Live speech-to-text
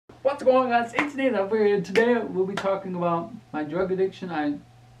What's going on, guys? It's Nathan Humphrey, and today we'll be talking about my drug addiction. I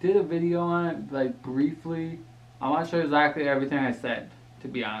did a video on it, like, briefly. I'm not sure exactly everything I said, to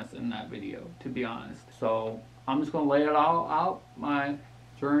be honest, in that video, to be honest. So, I'm just going to lay it all out, my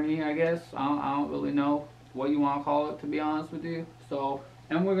journey, I guess. I don't really know what you want to call it, to be honest with you. So,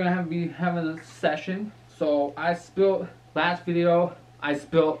 and we're going to be having a session. So, last video, I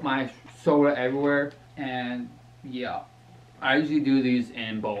spilled my soda everywhere, and yeah. I usually do these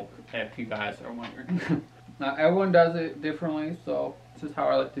in bulk, if you guys are wondering. Now, everyone does it differently, so this is how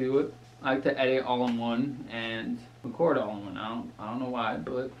I like to do it. I like to edit all in one and record all in one. I don't know why,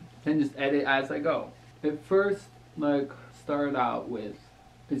 but then just edit as I go. It first, started off with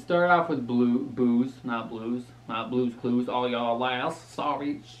booze, not blues, not Blues Clues. All y'all last,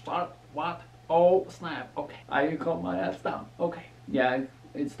 sorry, what? Oh, snap, okay. I didn't calm my ass down, okay. Yeah.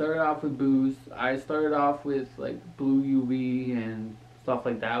 It started off with booze. I started off with like Blue UV and stuff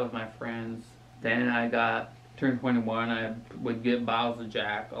like that with my friends. Then I turned 21. I would get bottles of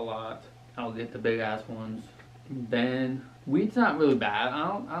Jack a lot. I'll get the big ass ones. Then weed's not really bad.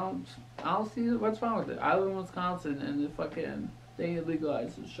 I don't see what's wrong with it. I live in Wisconsin and they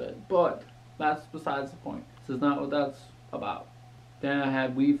legalized this shit. But that's besides the point. This is not what that's about. Then I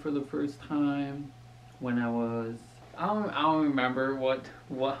had weed for the first time when I was, I don't remember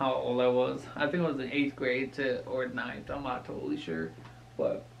how old I was. I think it was in 8th grade or 9th. I'm not totally sure.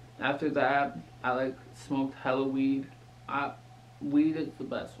 But after that, I smoked hella weed. Weed is the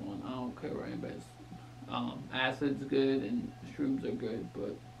best one. I don't care what anybody says. Acid's good and shrooms are good.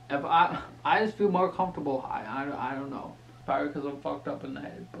 But if I just feel more comfortable high. I don't know. Probably because I'm fucked up in the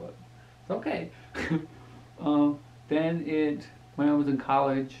head, but it's okay. Then when I was in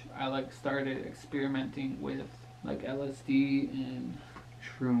college, I started experimenting with LSD and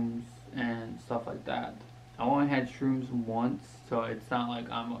shrooms and stuff like that. I only had shrooms once, so it's not like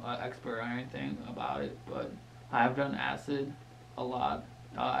I'm an expert or anything about it, but I have done acid a lot.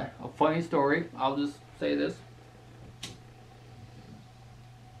 A funny story, I'll just say this.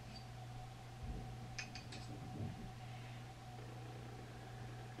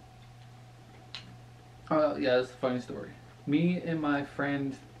 Yeah, it's a funny story. Me and my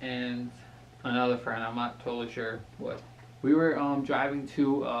friend and another friend, I'm not totally sure what. We were driving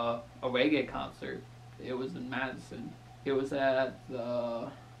to a reggae concert. It was in Madison. It was at I'm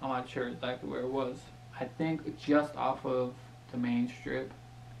not sure exactly where it was. I think just off of the main strip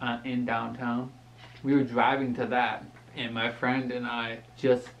in downtown. We were driving to that, and my friend and I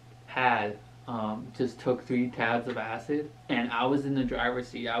just took 3 tabs of acid, and I was in the driver's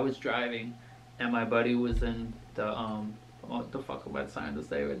seat. I was driving, and my buddy was in the what the fuck am I trying to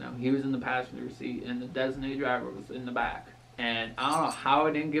say right now? He was in the passenger seat and the designated driver was in the back. And I don't know how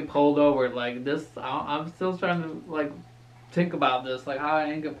I didn't get pulled over. I'm still trying to think about this, how I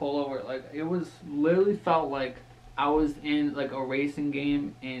didn't get pulled over. It was literally felt like I was in a racing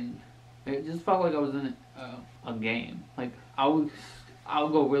game, and it just felt like I was in a game. I would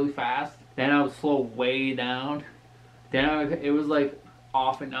go really fast, then I would slow way down, then it was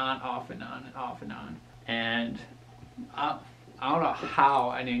off and on, off and on, and off and on. And I don't know how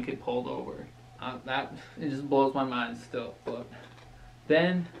I didn't get pulled over. It just blows my mind still. But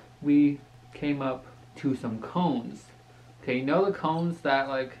then we came up to some cones. Okay, you know the cones that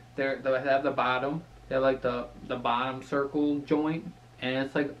they have the bottom. They're the bottom circle joint, and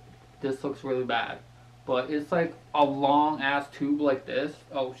it's this looks really bad, but it's a long ass tube like this.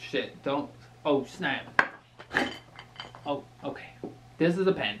 Oh shit! Oh snap! Oh okay. This is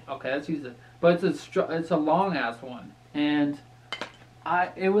a pen. Okay, let's use it. But it's a long ass one, and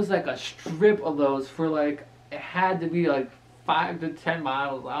it was a strip of those for it had to be 5 to 10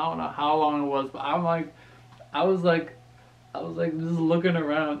 miles. I don't know how long it was, but I was just looking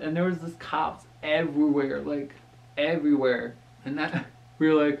around, and there was just cops everywhere, everywhere, and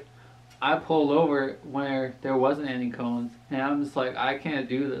I pulled over where there wasn't any cones, and I'm just I can't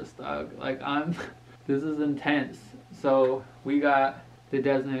do this, dog. This is intense. So the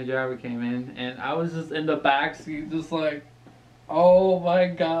designated driver came in, and I was just in the back seat, just oh my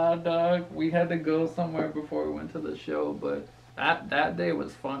god, dog. We had to go somewhere before we went to the show, but that day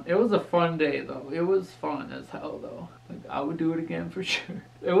was fun. It was a fun day, though. It was fun as hell, though. I would do it again for sure.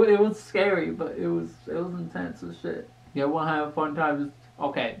 It was scary, but it was intense as shit. Yeah, we'll have a fun time.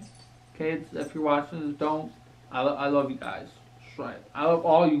 Okay, kids, if you're watching this, I love you guys. Shit. I love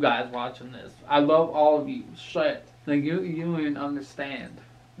all you guys watching this. I love all of you. Shit. You even understand.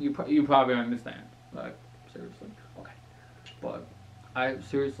 You probably understand. Seriously. Okay. But I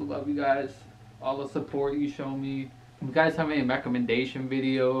seriously love you guys. All the support you show me. If you guys have any recommendation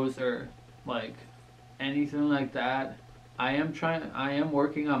videos or anything like that, I am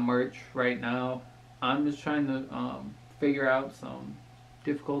working on merch right now. I'm just trying to figure out some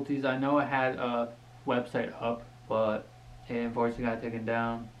difficulties. I know I had a website up, but it unfortunately got taken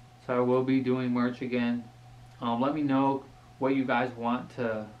down. So I will be doing merch again. Let me know what you guys want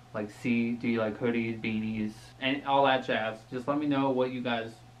to like see. Do you like hoodies, beanies, and all that jazz? Just let me know what you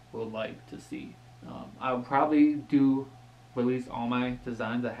guys would like to see. I'll probably do release all my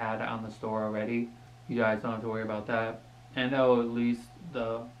designs I had on the store already. You guys don't have to worry about that. And I'll release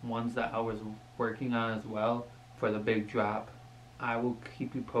the ones that I was working on as well for the big drop. I will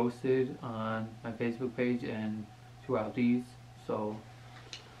keep you posted on my Facebook page and throughout these. So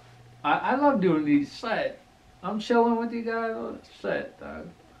I love doing these. Shit, I'm chilling with you guys. Shit, dog.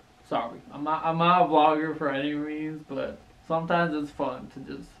 Sorry, I'm not a vlogger for any means, but sometimes it's fun to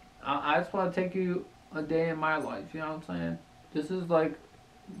just. I just want to take you a day in my life. You know what I'm saying? This is like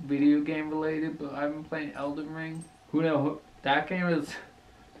video game related, but I've been playing Elden Ring. Who knows? That game is.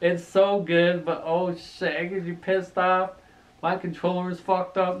 It's so good, but oh shit, it gets you pissed off. My controller's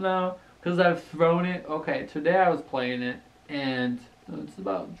fucked up now because I've thrown it. Okay, today I was playing it, and it's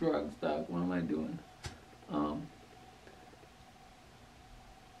about drugs, dog. What am I doing?